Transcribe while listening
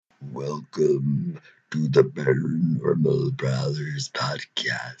Welcome to the Paranormal Brothers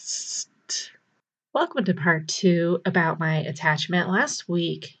podcast. Welcome to part 2 about my attachment. Last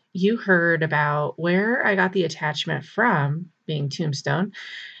week, you heard about where I got the attachment from, being Tombstone,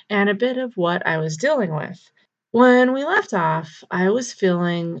 and a bit of what I was dealing with. When we left off, I was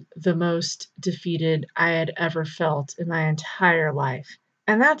feeling the most defeated I had ever felt in my entire life,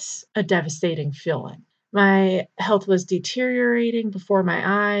 and that's a devastating feeling. My health was deteriorating before my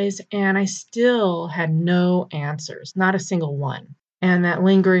eyes, and I still had no answers, not a single one. And that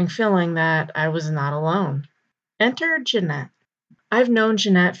lingering feeling that I was not alone. Enter Jeanette. I've known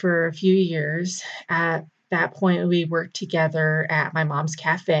Jeanette for a few years. At that point, we worked together at my mom's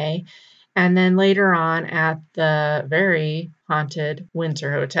cafe, and then later on at the very haunted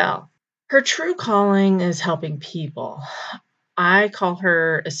Windsor Hotel. Her true calling is helping people. I call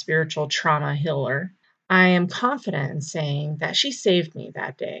her a spiritual trauma healer. I am confident in saying that she saved me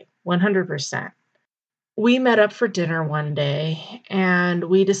that day, 100%. We met up for dinner one day and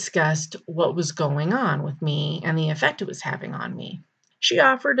we discussed what was going on with me and the effect it was having on me. She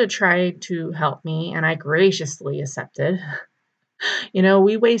offered to try to help me, and I graciously accepted.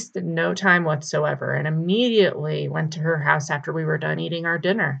 We wasted no time whatsoever and immediately went to her house after we were done eating our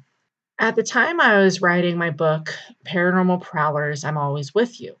dinner. At the time, I was writing my book, Paranormal Prowlers, I'm Always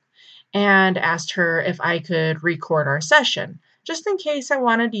With You, and asked her if I could record our session, just in case I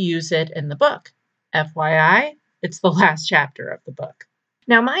wanted to use it in the book. FYI, it's the last chapter of the book.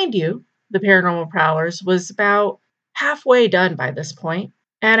 Now, mind you, the Paranormal Prowlers was about halfway done by this point,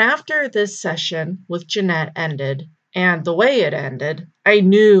 and after this session with Jeanette ended, and the way it ended, I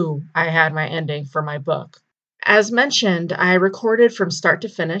knew I had my ending for my book. As mentioned, I recorded from start to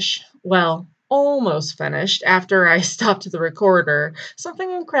finish. Well, almost finished. After I stopped the recorder,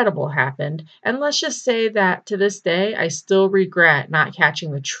 something incredible happened. And let's just say that to this day, I still regret not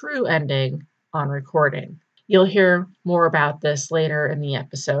catching the true ending on recording. You'll hear more about this later in the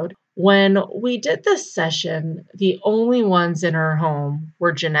episode. When we did this session, the only ones in her home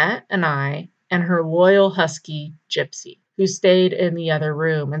were Jeanette and I and her loyal husky, Gypsy, who stayed in the other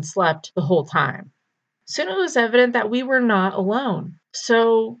room and slept the whole time. Soon it was evident that we were not alone.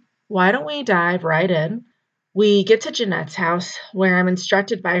 So why don't we dive right in? We get to Jeanette's house, where I'm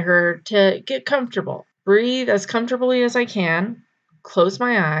instructed by her to get comfortable, breathe as comfortably as I can, close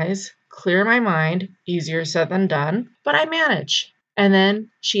my eyes, clear my mind, easier said than done, but I manage. And then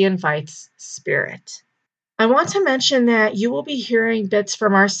she invites spirit. I want to mention that you will be hearing bits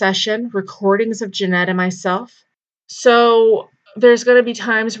from our session, recordings of Jeanette and myself. So there's going to be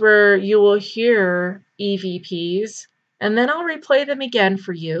times where you will hear EVPs, and then I'll replay them again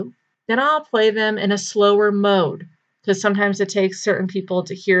for you. Then I'll play them in a slower mode, because sometimes it takes certain people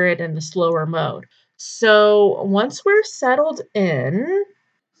to hear it in the slower mode. So once we're settled in.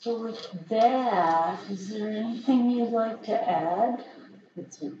 So with that, is there anything you'd like to add?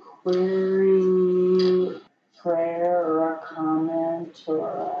 It's a query, prayer, or a comment, or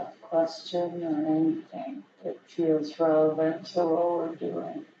a question, or anything that feels relevant to what we're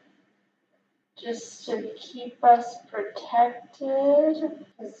doing. Just to keep us protected,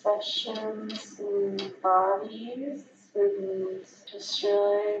 possessions and bodies, and just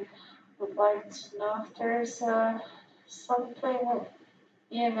really would like to know if there's something,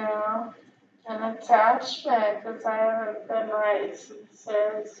 an attachment, because I haven't been right since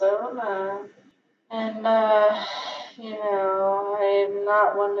Arizona. And, I'm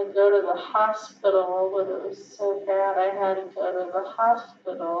not one to go to the hospital, but it was so bad I had to go to the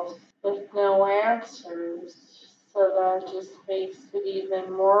hospital with no answers. So that just makes it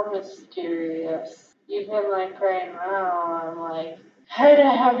even more mysterious. Even like right now, I'm like, kind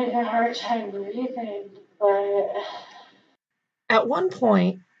of having a hard time breathing, but. At one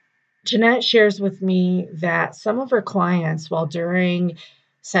point, Jeanette shares with me that some of her clients, while during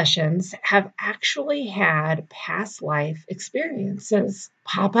sessions, have actually had past life experiences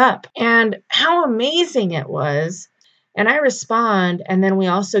pop up, and how amazing it was. And I respond, and then we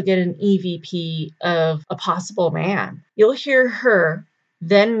also get an EVP of a possible man. You'll hear her,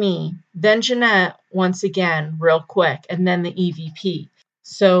 then me, then Jeanette once again, real quick, and then the EVP.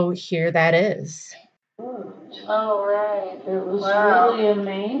 So here that is. Oh, right. It was really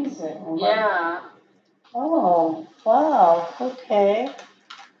amazing. Yeah. Oh, wow. Okay.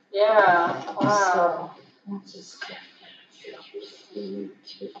 Yeah. Wow.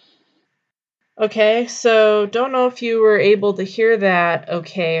 Okay, so don't know if you were able to hear that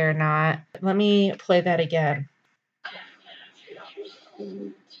okay or not. Let me play that again.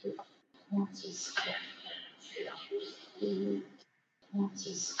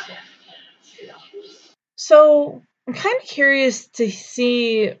 So I'm kind of curious to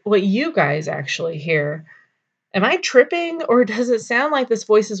see what you guys actually hear. Am I tripping, or does it sound like this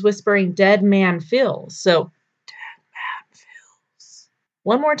voice is whispering dead man feels? So, dead man feels.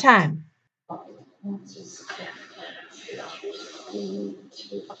 One more time.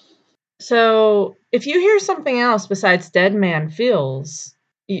 So, if you hear something else besides dead man feels,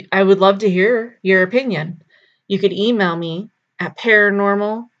 I would love to hear your opinion. You could email me at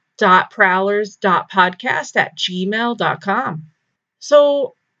paranormal.prowlers.podcast@gmail.com.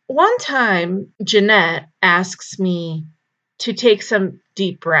 So, one time, Jeanette asks me to take some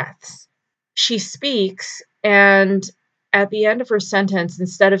deep breaths. She speaks, and at the end of her sentence,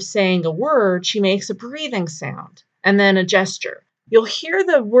 instead of saying a word, she makes a breathing sound and then a gesture. You'll hear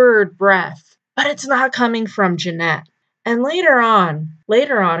the word breath, but it's not coming from Jeanette. And later on,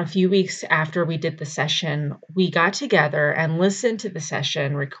 a few weeks after we did the session, we got together and listened to the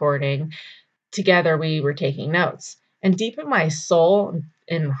session recording. Together, we were taking notes. And deep in my soul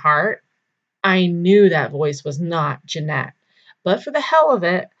and heart, I knew that voice was not Jeanette. But for the hell of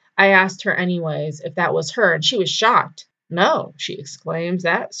it, I asked her anyways if that was her, and she was shocked. No, she exclaims,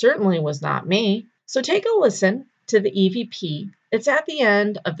 that certainly was not me. So take a listen to the EVP. It's at the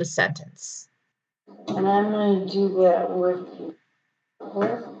end of the sentence. And I'm going to do that with you.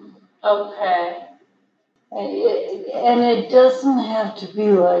 Okay. And it doesn't have to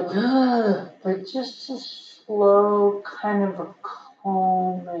be like, but just a slow, kind of a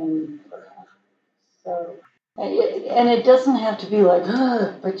calming breath. So, and it doesn't have to be like,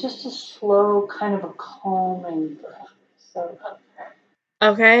 but just a slow, kind of a calming breath. So,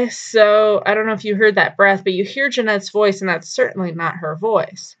 Okay, so I don't know if you heard that breath, but you hear Jeanette's voice, and that's certainly not her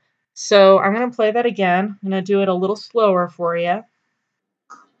voice. So I'm going to play that again. I'm going to do it a little slower for you.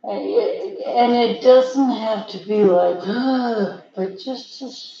 And it doesn't have to be like, but just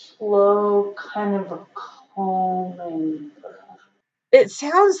a slow, kind of a calming breath. It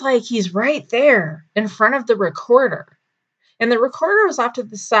sounds like he's right there in front of the recorder. And the recorder was off to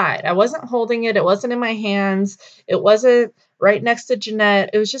the side. I wasn't holding it. It wasn't in my hands. It wasn't right next to Jeanette.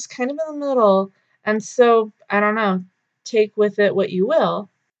 It was just kind of in the middle. And so, I don't know, take with it what you will.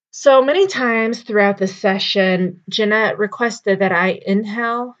 So many times throughout the session, Jeanette requested that I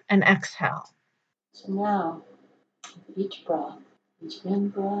inhale and exhale. So now, each breath, each in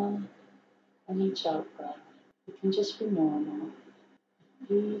breath and each out breath, you can just be normal.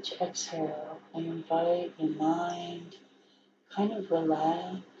 Each exhale, I invite your mind kind of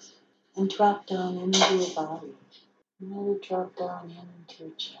relax and drop down into your body. Really drop down into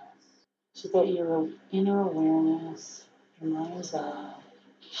your chest so that your inner awareness, your mind's eye,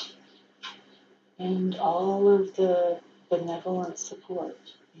 and all of the benevolent support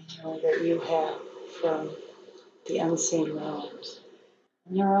that you have from the unseen realms,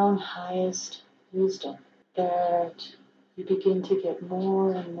 and your own highest wisdom, that you begin to get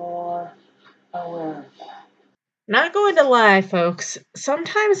more and more aware of that. Not going to lie, folks,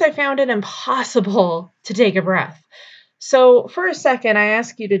 sometimes I found it impossible to take a breath. So for a second, I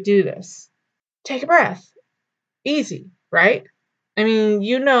ask you to do this. Take a breath. Easy, right? I mean,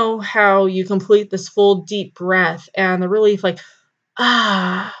 you know how you complete this full deep breath and the relief, like,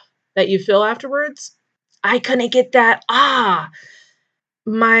 that you feel afterwards? I couldn't get that,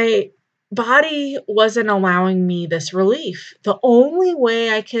 My body wasn't allowing me this relief. The only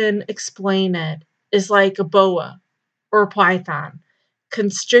way I can explain it is like a boa or a python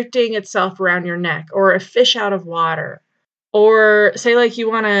constricting itself around your neck, or a fish out of water, or say like you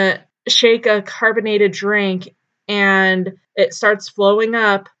want to shake a carbonated drink and it starts flowing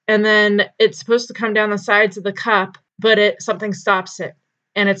up, and then it's supposed to come down the sides of the cup, but something stops it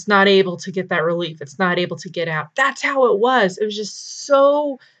and it's not able to get that relief. It's not able to get out. That's how it was. It was just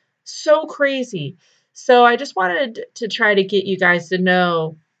so crazy. So I just wanted to try to get you guys to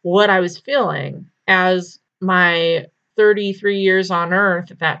know what I was feeling. As my 33 years on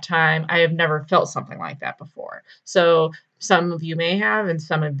earth at that time, I have never felt something like that before. So some of you may have, and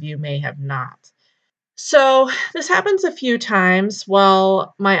some of you may have not. So this happens a few times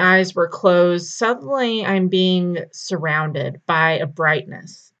while my eyes were closed. Suddenly I'm being surrounded by a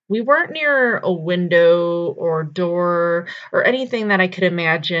brightness. We weren't near a window or door or anything that I could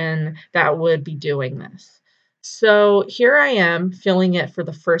imagine that would be doing this. So here I am feeling it for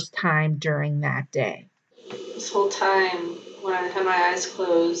the first time during that day. This whole time when I had my eyes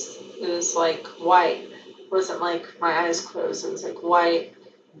closed, it was like white. It wasn't like my eyes closed. It was like white.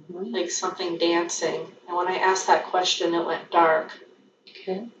 Like something dancing. And when I asked that question, it went dark.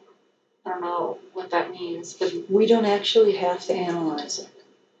 Okay. I don't know what that means, but we don't actually have to analyze it.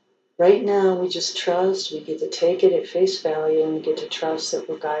 Right now, we just trust. We get to take it at face value, and we get to trust that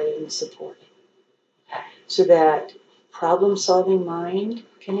we're guided and supported. Okay. so that problem-solving mind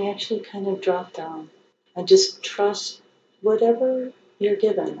can actually kind of drop down and just trust whatever you're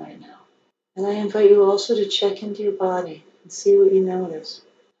given right now. And I invite you also to check into your body and see what you notice.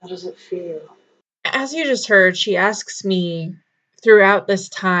 How does it feel? As you just heard, she asks me throughout this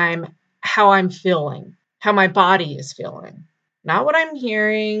time how I'm feeling, how my body is feeling. Not what I'm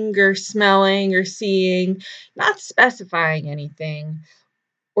hearing or smelling or seeing, not specifying anything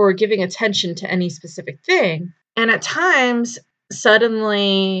or giving attention to any specific thing. And at times,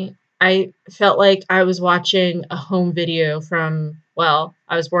 suddenly, I felt like I was watching a home video from, well,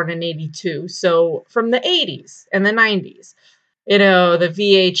 I was born in 82, so from the 80s and the 90s, the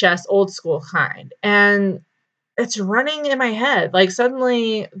VHS old school kind. And it's running in my head. Like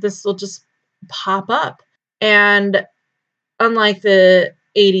suddenly this will just pop up. And unlike the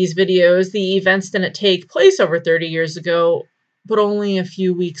 80s videos, the events didn't take place over 30 years ago, but only a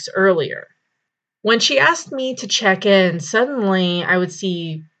few weeks earlier. When she asked me to check in, suddenly I would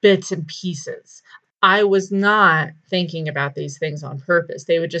see bits and pieces. I was not thinking about these things on purpose.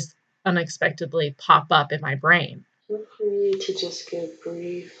 They would just unexpectedly pop up in my brain. Feel free to just give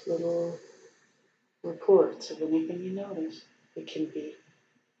brief little reports of anything you notice. It can be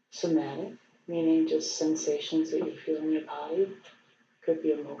somatic, meaning just sensations that you feel in your body. Could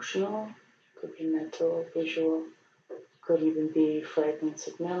be emotional, could be mental, visual, could even be fragments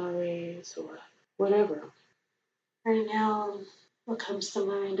of memories or whatever. Right now, what comes to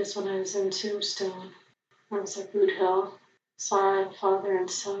mind is when I was in Tombstone. I was at Boot Hill. Saw a father and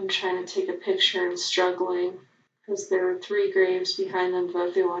son trying to take a picture and struggling because there were 3 graves behind them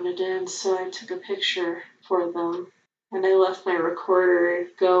that they wanted in, so I took a picture for them. And I left my recorder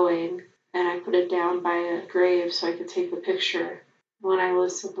going and I put it down by a grave so I could take the picture. When I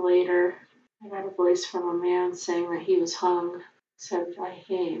listened later, I got a voice from a man saying that he was hung. Said I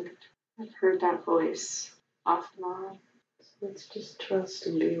hanged. I've heard that voice off and on. So let's just trust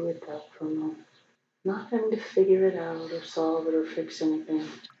and be with that for a moment. Not having to figure it out or solve it or fix anything.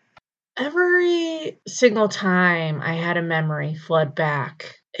 Every single time I had a memory flood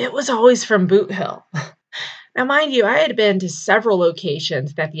back, it was always from Boot Hill. Now, mind you, I had been to several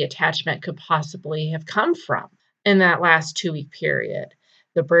locations that the attachment could possibly have come from in that last 2-week period.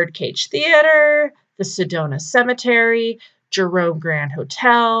 The Birdcage Theater, the Sedona Cemetery, Jerome Grand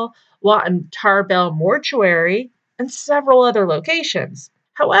Hotel, Lawton Tarbell Mortuary, and several other locations.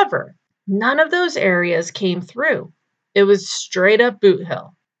 However, none of those areas came through. It was straight up Boot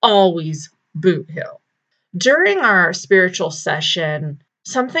Hill, always Boot Hill. During our spiritual session,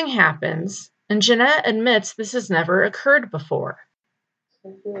 something happens, and Jeanette admits this has never occurred before. So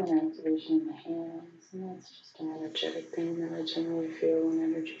I feel an activation in the hands, and that's just an energetic thing that I generally feel when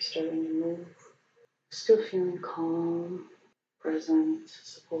energy's starting to move. Still feeling calm, present,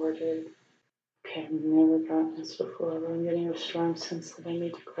 supported. Okay, I've never gotten this before, but I'm getting a strong sense that I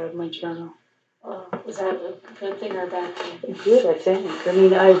need to grab my journal. Is that a good thing or a bad thing? Good, I think. I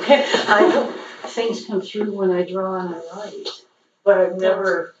mean, I things come through when I draw and I write, but I've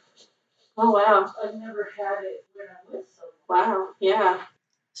never. Oh wow! I've never had it when I'm with someone. Wow! Yeah.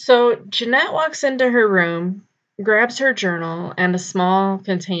 So Jeanette walks into her room, grabs her journal and a small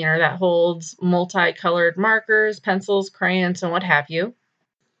container that holds multicolored markers, pencils, crayons, and what have you.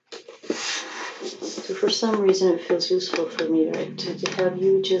 So for some reason, it feels useful for me to have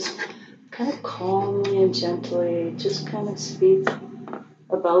you just kind of calmly and gently just kind of speak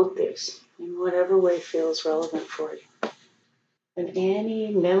about this in whatever way feels relevant for you. And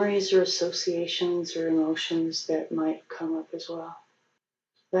any memories or associations or emotions that might come up as well.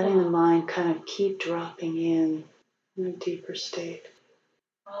 Letting the mind kind of keep dropping in a deeper state.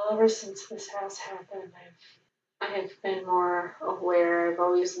 Well, ever since this has happened, I have been more aware. I've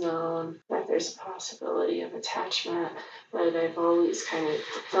always known that there's a possibility of attachment, but I've always kind of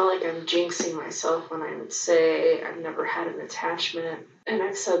felt like I'm jinxing myself when I would say I've never had an attachment. And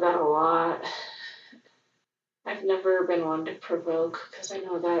I've said that a lot. I've never been one to provoke because I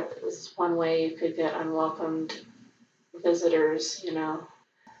know that is one way you could get unwelcomed visitors,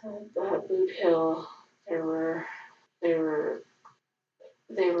 At Boot Hill, there were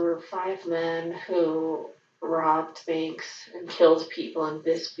 5 men who robbed banks and killed people in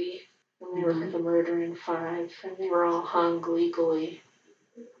Bisbee. And they were murdering 5, and they were all hung legally.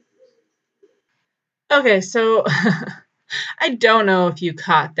 Okay, so I don't know if you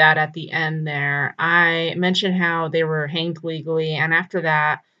caught that at the end there. I mentioned how they were hanged legally, and after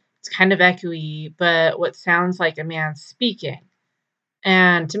that, it's kind of echoey, but what sounds like a man speaking.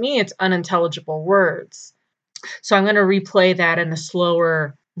 And to me, it's unintelligible words. So I'm going to replay that in a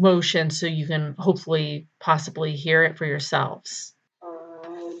slower motion so you can hopefully possibly hear it for yourselves.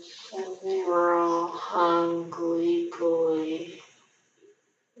 And They were all hungry, boy.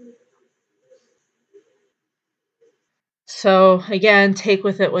 So again, take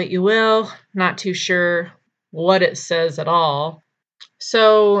with it what you will. Not too sure what it says at all.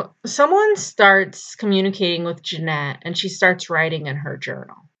 So someone starts communicating with Jeanette and she starts writing in her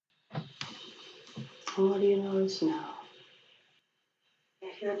journal. What do you notice now?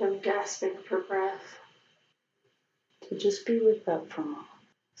 I hear them gasping for breath. So just be with that for a moment.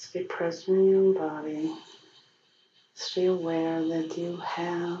 Stay present in your own body. Stay aware that you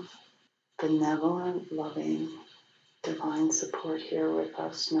have benevolent, loving, divine support here with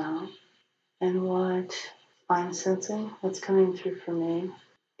us now. And what I'm sensing, what's coming through for me,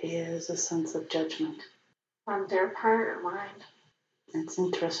 is a sense of judgment. On their part or mine? It's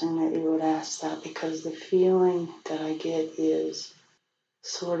interesting that you would ask that, because the feeling that I get is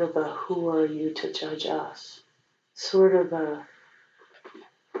sort of a who are you to judge us? Sort of a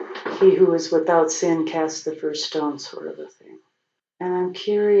he who is without sin cast the first stone sort of a thing. And I'm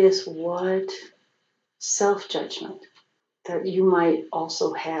curious what self-judgment that you might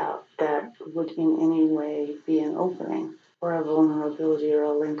also have that would in any way be an opening or a vulnerability or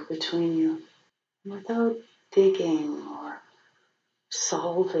a link between you, without digging or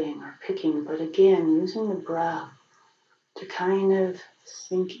solving or picking, but again, using the breath to kind of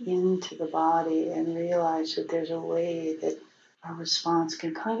sink into the body and realize that there's a way that a response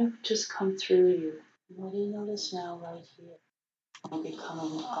can kind of just come through you. What do you notice now right here? Maybe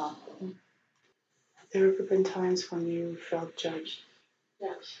coming up. Have there ever been times when you felt judged?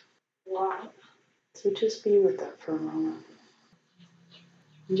 Yes. Why? So just be with that for a moment.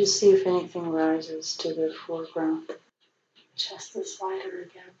 And just see if anything rises to the foreground. Chest is lighter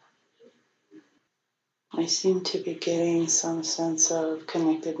again. I seem to be getting some sense of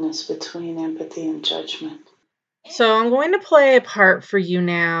connectedness between empathy and judgment. So I'm going to play a part for you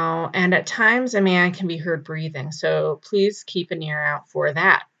now, and at times a man can be heard breathing, so please keep an ear out for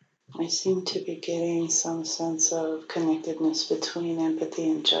that. I seem to be getting some sense of connectedness between empathy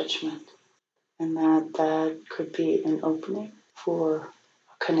and judgment, and that could be an opening for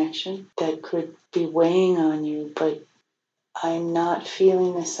a connection that could be weighing on you, but I'm not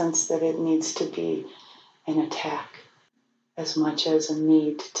feeling the sense that it needs to be an attack as much as a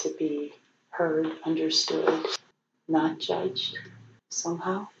need to be heard, understood, not judged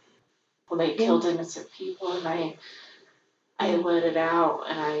somehow. Well, they killed innocent people, and I let it out,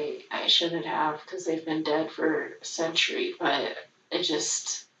 and I shouldn't have, because they've been dead for a century, but it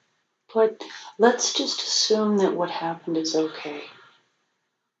just... But let's just assume that what happened is okay,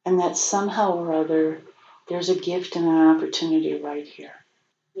 and that somehow or other there's a gift and an opportunity right here.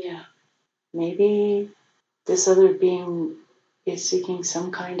 Yeah. Maybe this other being is seeking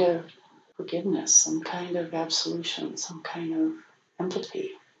some kind of forgiveness, some kind of absolution, some kind of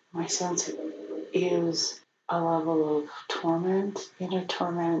empathy. My sense is a level of torment, inner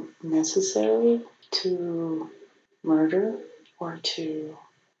torment, necessary to murder or to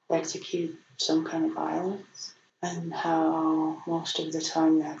execute some kind of violence, and how most of the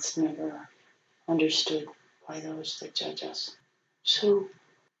time that's never understood by those that judge us. So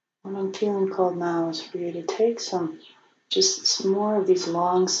what I'm feeling called now is for you to take some more of these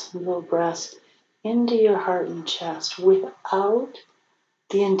long, slow breaths into your heart and chest without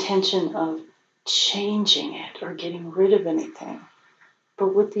the intention of changing it or getting rid of anything,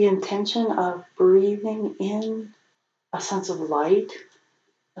 but with the intention of breathing in a sense of light,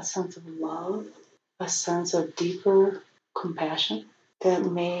 a sense of love, a sense of deeper compassion that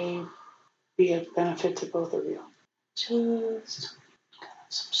may be of benefit to both of you. Just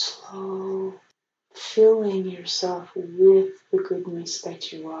some slow filling yourself with the goodness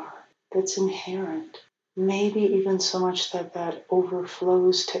that you are, that's inherent. Maybe even so much that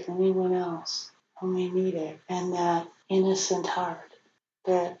overflows to anyone else who may need it. And that innocent heart,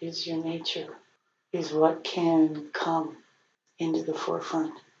 that is your nature, is what can come into the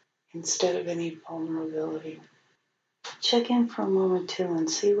forefront instead of any vulnerability. Check in for a moment too and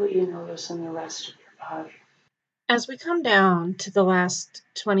see what you notice in the rest of your body. As we come down to the last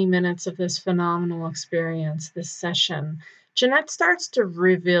 20 minutes of this phenomenal experience, this session, Jeanette starts to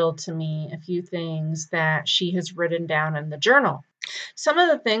reveal to me a few things that she has written down in the journal. Some of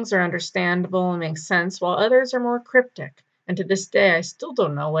the things are understandable and make sense, while others are more cryptic. And to this day, I still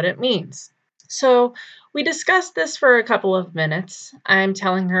don't know what it means. So we discussed this for a couple of minutes. I'm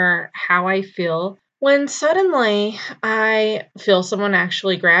telling her how I feel when suddenly I feel someone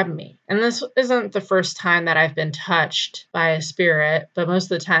actually grab me. And this isn't the first time that I've been touched by a spirit, but most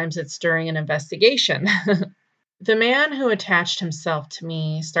of the times it's during an investigation. The man who attached himself to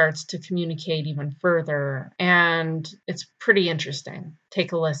me starts to communicate even further, and it's pretty interesting.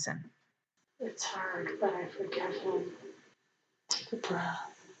 Take a listen. It's hard, but I forgive him. Take a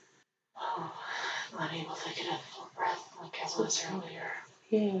breath. Oh, I'm not able to get a full breath like I was earlier.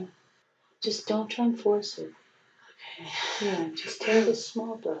 Yeah. Just don't try and force it. Okay. Yeah, just take a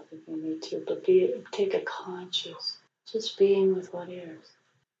small breath if you need to, but take a conscious, just being with what is.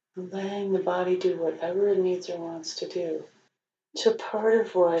 And letting the body do whatever it needs or wants to do. So part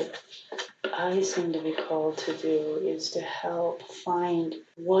of what I seem to be called to do is to help find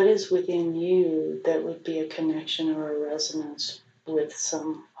what is within you that would be a connection or a resonance with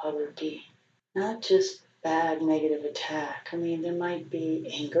some other being. Not just bad negative attack. I mean, there might be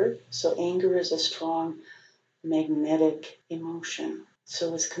anger. So anger is a strong magnetic emotion.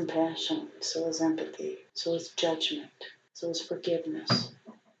 So is compassion. So is empathy. So is judgment. So is forgiveness.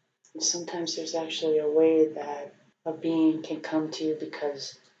 And sometimes there's actually a way that a being can come to you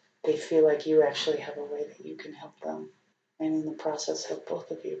because they feel like you actually have a way that you can help them. And in the process, help both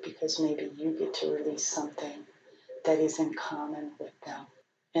of you because maybe you get to release something that is in common with them.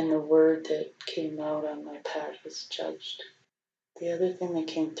 And the word that came out on my pad was judged. The other thing that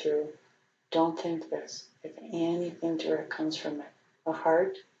came through, don't think this. If anything direct comes from it, a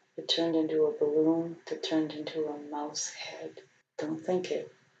heart that turned into a balloon that turned into a mouse head, don't think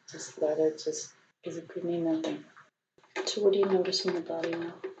it. Just let it because it could mean nothing. So what do you notice in the body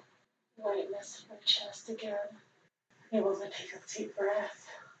now? Lightness in my chest again. Able to take a deep breath.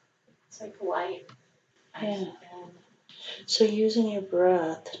 It's like light. Yeah. So using your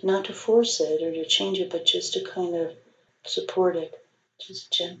breath, not to force it or to change it, but just to kind of support it.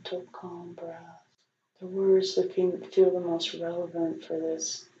 Just gentle, calm breath. The words that feel the most relevant for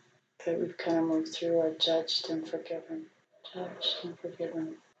this that we've kind of moved through are judged and forgiven. Judged and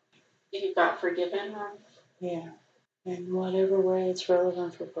forgiven. You got forgiven, huh? Yeah. In whatever way it's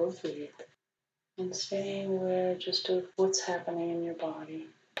relevant for both of you. And staying aware just of what's happening in your body.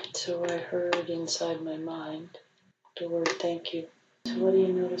 So I heard inside my mind the word thank you. So what do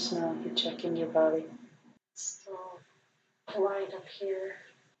you notice now if you're checking your body? Still light up here.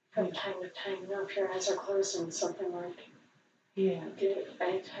 From time to time, if your eyes are closed and something like,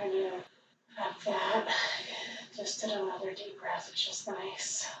 I kind of have that. Just did another deep breath, which is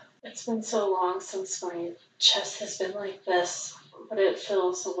nice. It's been so long since my chest has been like this, but it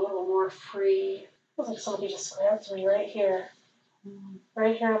feels a little more free. It feels like somebody just grabbed me right here.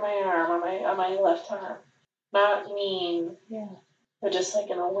 Right here on my arm, on my left arm. Not mean, but just like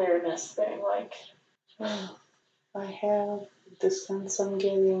an awareness thing, like. I have the sense I'm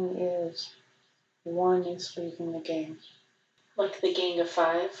getting is one is leaving the game. Like the gang of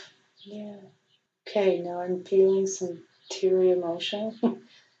five? Yeah. Okay, now I'm feeling some teary emotion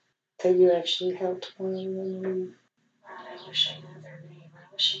that you actually helped one of them leave. God, I wish I knew their name.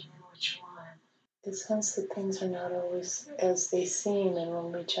 I wish I knew which one. The sense that things are not always as they seem, and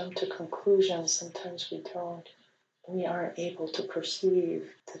when we jump to conclusions, sometimes we don't. We aren't able to perceive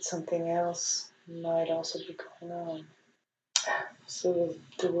that something else might also be going on. So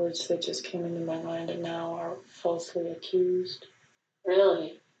the words that just came into my mind now are falsely accused.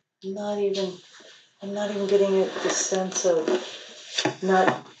 Really? I'm not even getting the sense of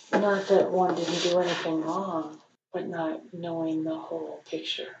not that one didn't do anything wrong, but not knowing the whole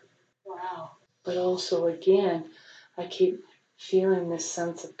picture. Wow. But also again, I keep feeling this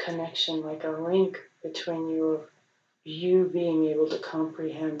sense of connection, like a link between you being able to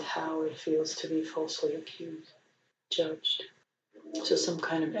comprehend how it feels to be falsely accused, judged. So some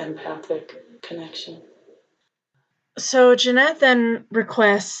kind of empathic connection. So Jeanette then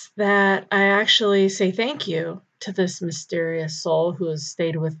requests that I actually say thank you to this mysterious soul who has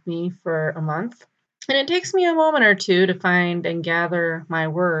stayed with me for a month. And it takes me a moment or two to find and gather my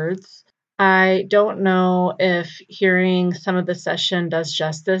words. I don't know if hearing some of the session does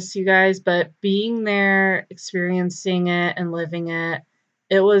justice, you guys, but being there, experiencing it, and living it,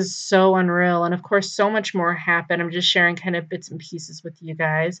 it was so unreal. And of course, so much more happened. I'm just sharing kind of bits and pieces with you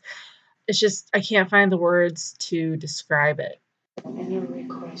guys. It's just, I can't find the words to describe it. And a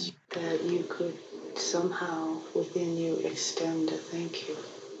request that you could somehow within you extend a thank you.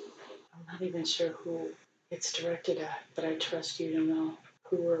 I'm not even sure who it's directed at, but I trust you to know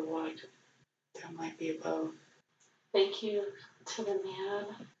who or what that might be about. Thank you to the man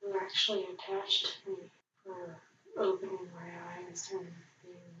who actually attached me for opening my eyes and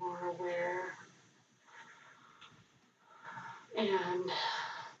being more aware. And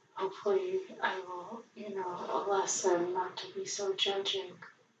hopefully I will, a lesson not to be so judging.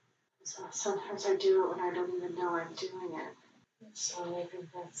 So sometimes I do it when I don't even know I'm doing it. So I think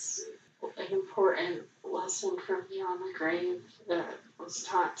that's an important lesson from beyond the grave that was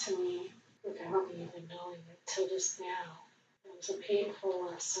taught to me without me even knowing it till just now. It was a painful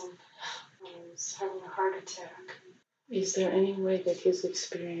lesson. I was having a heart attack. Is there any way that his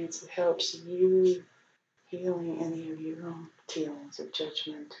experience helps you healing any of your own feelings of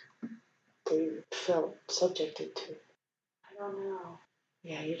judgment that you felt subjected to? I don't know.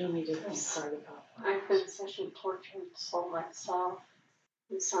 Yeah, you don't need to think hard about it. I've been such a tortured soul myself.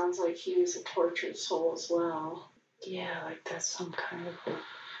 It sounds like he was a tortured soul as well. Yeah, like that's some kind of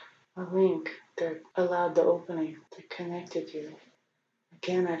a link that allowed the opening, that connected you.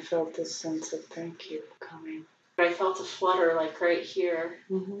 Again, I felt this sense of thank you coming. I felt a flutter like right here.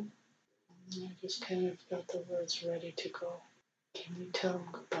 Mm-hmm. I just kind of felt the words ready to go. Can you tell him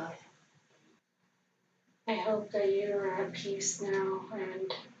goodbye? I hope that you are at peace now,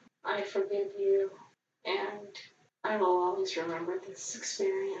 and I forgive you, and I will always remember this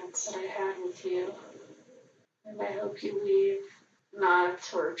experience that I had with you. And I hope you leave not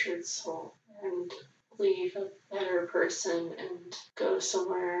a tortured soul, and leave a better person, and go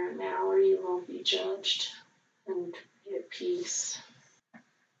somewhere now where you won't be judged, and be at peace.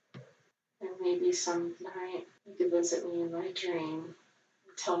 And maybe some night you could visit me in my dream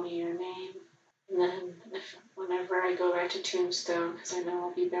and tell me your name. And then whenever I go back to Tombstone, because I know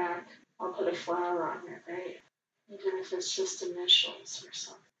I'll be back, I'll put a flower on your grave. Even if it's just initials or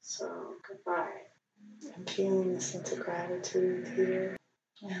something. So, goodbye. I'm feeling a sense of gratitude here.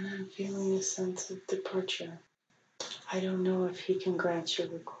 And I'm feeling a sense of departure. I don't know if he can grant your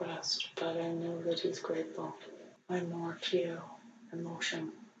request, but I know that he's grateful. I more feel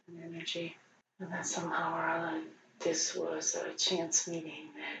emotion and energy. And that somehow or other, this was a chance meeting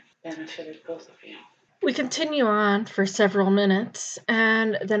that benefited both of you. We continue on for several minutes,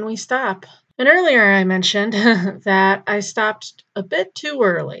 and then we stop. And earlier I mentioned that I stopped a bit too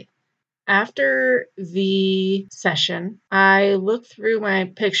early. After the session, I looked through my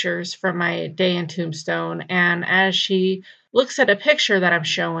pictures from my day in Tombstone, and as she looks at a picture that I'm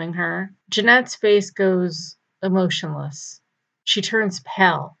showing her, Jeanette's face goes emotionless. She turns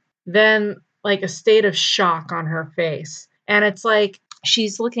pale. Then, like a state of shock on her face. And it's like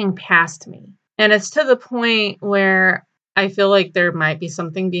she's looking past me. And it's to the point where I feel like there might be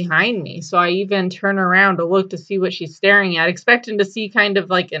something behind me. So I even turn around to look to see what she's staring at, expecting to see kind of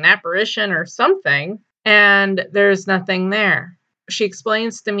like an apparition or something. And there's nothing there. She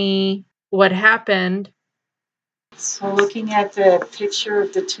explains to me what happened. So looking at the picture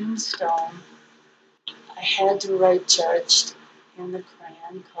of the tombstone, I had to write judged in the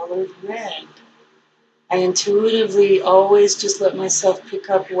crayon colored red. I intuitively always just let myself pick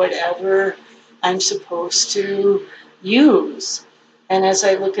up whatever I'm supposed to use. And as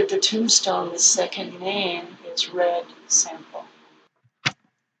I look at the tombstone, the second name is Red Sample.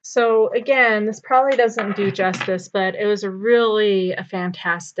 So again, this probably doesn't do justice, but it was a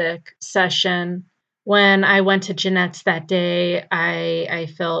fantastic session. When I went to Jeanette's that day, I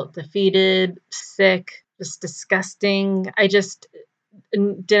felt defeated, sick, just disgusting. I just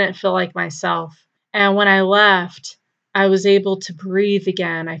didn't feel like myself. And when I left, I was able to breathe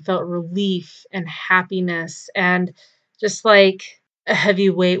again. I felt relief and happiness, and just like a heavy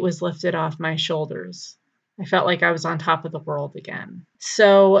weight was lifted off my shoulders. I felt like I was on top of the world again.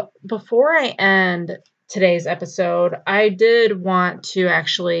 So before I end today's episode, I did want to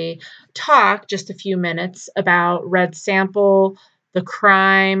actually talk just a few minutes about Red Sample, the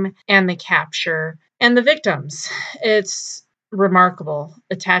crime, and the capture, and the victims. It's remarkable,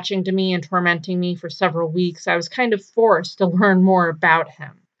 attaching to me and tormenting me for several weeks. I was kind of forced to learn more about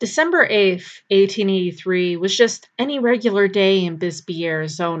him. December 8th, 1883 was just any regular day in Bisbee,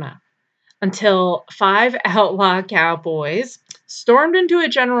 Arizona, until 5 outlaw cowboys stormed into a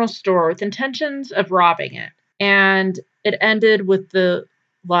general store with intentions of robbing it. And it ended with the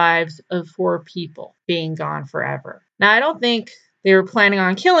lives of 4 people being gone forever. Now, I don't think they were planning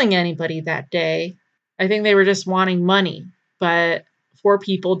on killing anybody that day. I think they were just wanting money. But 4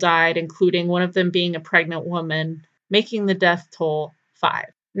 people died, including one of them being a pregnant woman, making the death toll 5.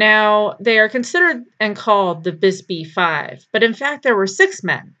 Now, they are considered and called the Bisbee Five, but in fact, there were 6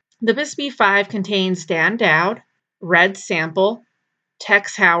 men. The Bisbee Five contains Dan Dowd, Red Sample,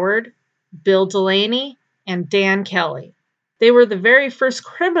 Tex Howard, Bill Delaney, and Dan Kelly. They were the very first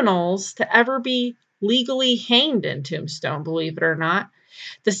criminals to ever be legally hanged in Tombstone, believe it or not.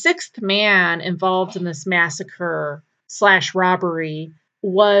 The 6th man involved in this massacre/robbery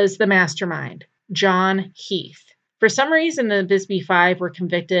was the mastermind, John Heath. For some reason, the Bisbee Five were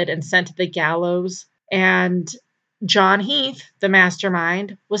convicted and sent to the gallows, and John Heath, the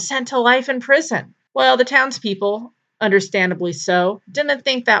mastermind, was sent to life in prison. Well, the townspeople, understandably so, didn't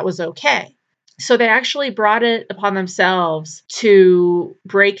think that was okay. So they actually brought it upon themselves to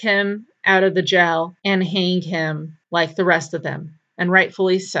break him out of the jail and hang him like the rest of them, and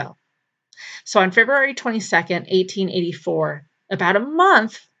rightfully so. So on February 22nd, 1884, about a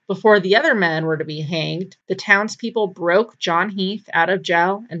month before the other men were to be hanged, the townspeople broke John Heath out of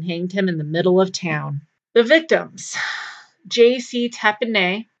jail and hanged him in the middle of town. The victims. J.C.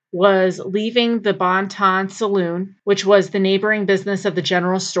 Tapinet was leaving the Bon Ton Saloon, which was the neighboring business of the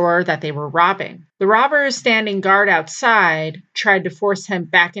general store that they were robbing. The robbers standing guard outside tried to force him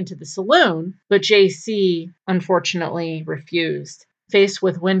back into the saloon, but J.C. unfortunately refused. Faced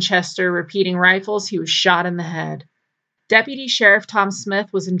with Winchester repeating rifles, he was shot in the head. Deputy Sheriff Tom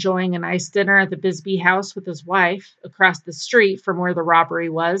Smith was enjoying a nice dinner at the Bisbee house with his wife across the street from where the robbery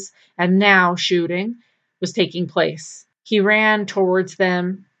was, and now shooting was taking place. He ran towards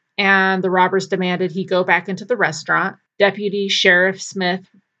them, and the robbers demanded he go back into the restaurant. Deputy Sheriff Smith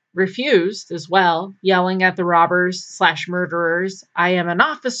refused as well, yelling at the robbers/murderers, "I am an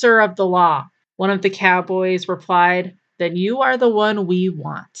officer of the law." One of the cowboys replied, "Then you are the one we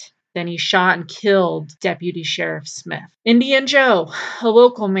want." Then he shot and killed Deputy Sheriff Smith. Indian Joe, a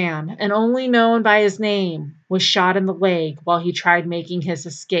local man and only known by his name, was shot in the leg while he tried making his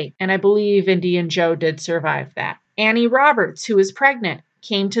escape. And I believe Indian Joe did survive that. Annie Roberts, who was pregnant,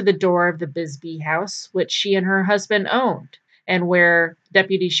 came to the door of the Bisbee house, which she and her husband owned, and where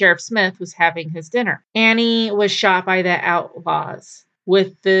Deputy Sheriff Smith was having his dinner. Annie was shot by the outlaws,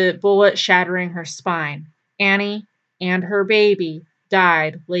 with the bullet shattering her spine. Annie and her baby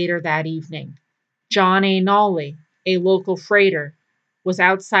died later that evening. John A. Nawley, a local freighter, was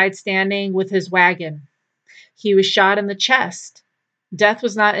outside standing with his wagon. He was shot in the chest. Death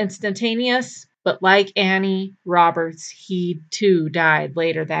was not instantaneous, but like Annie Roberts, he too died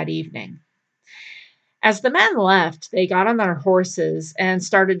later that evening. As the men left, they got on their horses and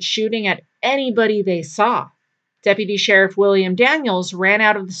started shooting at anybody they saw. Deputy Sheriff William Daniels ran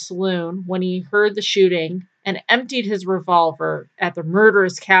out of the saloon when he heard the shooting and emptied his revolver at the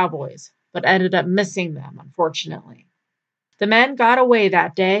murderous cowboys, but ended up missing them, unfortunately. The men got away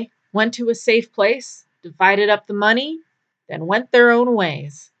that day, went to a safe place, divided up the money, then went their own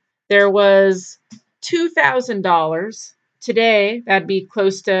ways. There was $2,000. Today, that'd be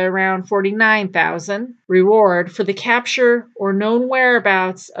close to around $49,000 reward for the capture or known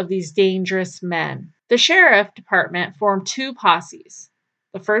whereabouts of these dangerous men. The sheriff department formed two posses.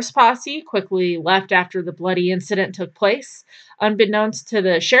 The first posse quickly left after the bloody incident took place. Unbeknownst to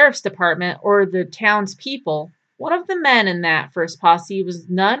the sheriff's department or the townspeople, one of the men in that first posse was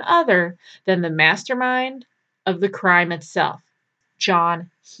none other than the mastermind of the crime itself,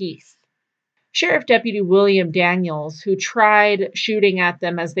 John Heath. Sheriff Deputy William Daniels, who tried shooting at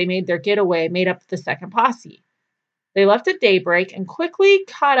them as they made their getaway, made up the second posse. They left at daybreak and quickly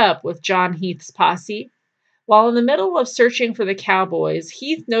caught up with John Heath's posse. While in the middle of searching for the cowboys,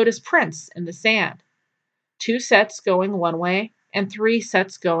 Heath noticed prints in the sand. 2 sets going one way and 3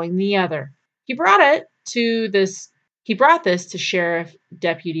 sets going the other. He brought this to Sheriff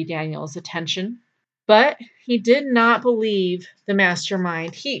Deputy Daniels' attention, but he did not believe the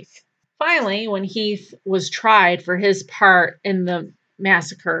mastermind Heath. Finally, when Heath was tried for his part in the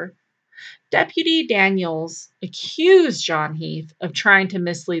massacre, Deputy Daniels accused John Heath of trying to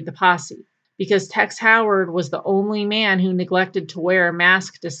mislead the posse. Because Tex Howard was the only man who neglected to wear a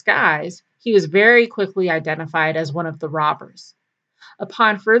mask disguise, he was very quickly identified as one of the robbers.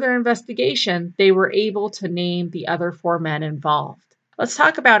 Upon further investigation, they were able to name the other 4 men involved. Let's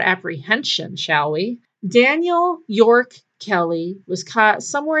talk about apprehension, shall we? Daniel York Kelly was caught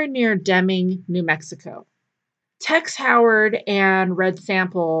somewhere near Deming, New Mexico. Tex Howard and Red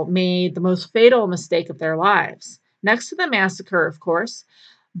Sample made the most fatal mistake of their lives. Next to the massacre, of course,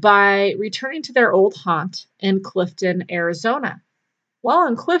 by returning to their old haunt in Clifton, Arizona. While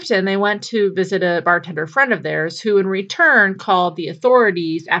in Clifton, they went to visit a bartender friend of theirs who in return called the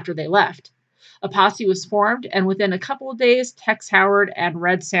authorities after they left. A posse was formed, and within a couple of days, Tex Howard and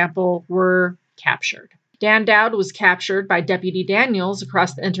Red Sample were captured. Dan Dowd was captured by Deputy Daniels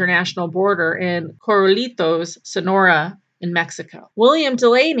across the international border in Corralitos, Sonora, in Mexico. William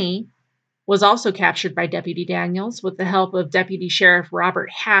Delaney was also captured by Deputy Daniels with the help of Deputy Sheriff Robert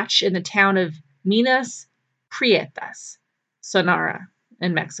Hatch in the town of Minas Prietas, Sonora,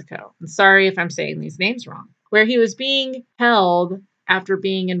 in Mexico. I'm sorry if I'm saying these names wrong. Where he was being held after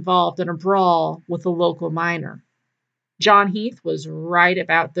being involved in a brawl with a local miner. John Heath was right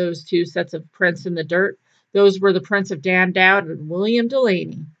about those 2 sets of prints in the dirt. Those were the prints of Dan Dowd and William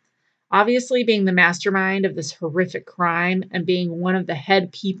Delaney. Obviously, being the mastermind of this horrific crime and being one of the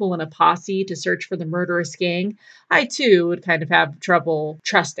head people in a posse to search for the murderous gang, I too would kind of have trouble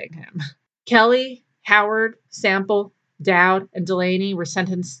trusting him. Kelly, Howard, Sample, Dowd, and Delaney were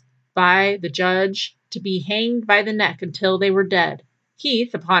sentenced by the judge to be hanged by the neck until they were dead.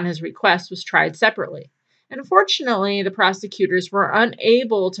 Heath, upon his request, was tried separately. Unfortunately, the prosecutors were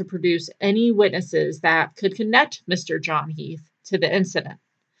unable to produce any witnesses that could connect Mr. John Heath to the incident.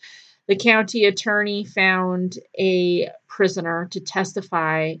 The county attorney found a prisoner to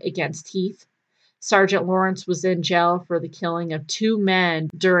testify against Heath. Sergeant Lawrence was in jail for the killing of 2 men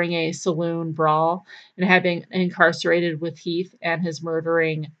during a saloon brawl and had been incarcerated with Heath and his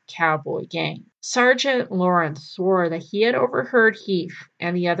murdering cowboy gang. Sergeant Lawrence swore that he had overheard Heath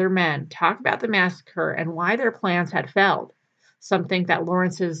and the other men talk about the massacre and why their plans had failed. Some think that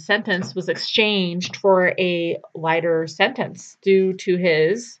Lawrence's sentence was exchanged for a lighter sentence. Due to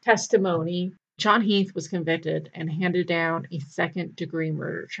his testimony, John Heath was convicted and handed down a second-degree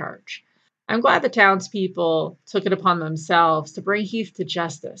murder charge. I'm glad the townspeople took it upon themselves to bring Heath to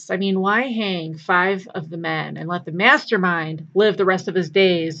justice. I mean, why hang 5 of the men and let the mastermind live the rest of his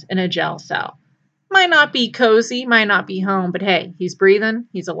days in a jail cell? Might not be cozy, might not be home, but hey, he's breathing,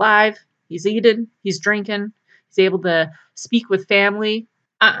 he's alive, he's eating, he's drinking, he's able to speak with family.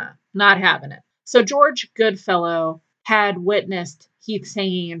 Not having it. So George Goodfellow had witnessed Heath's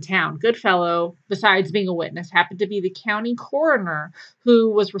hanging in town. Goodfellow, besides being a witness, happened to be the county coroner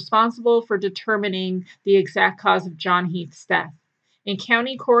who was responsible for determining the exact cause of John Heath's death. In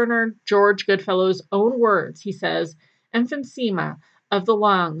County Coroner George Goodfellow's own words, he says, emphysema of the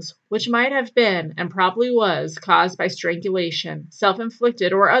lungs, which might have been and probably was caused by strangulation,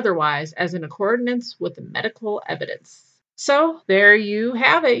 self-inflicted or otherwise, as in accordance with the medical evidence. So there you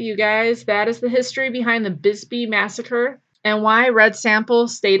have it, you guys. That is the history behind the Bisbee Massacre. And why Red Sample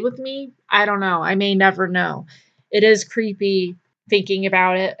stayed with me, I don't know. I may never know. It is creepy thinking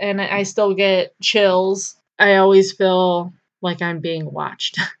about it, and I still get chills. I always feel like I'm being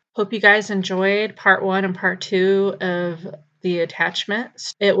watched. Hope you guys enjoyed part 1 and part 2 of the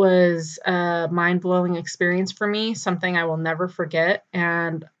attachment. It was a mind-blowing experience for me, something I will never forget,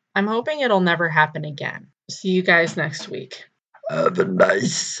 and I'm hoping it'll never happen again. See you guys next week. Have a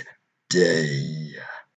nice day.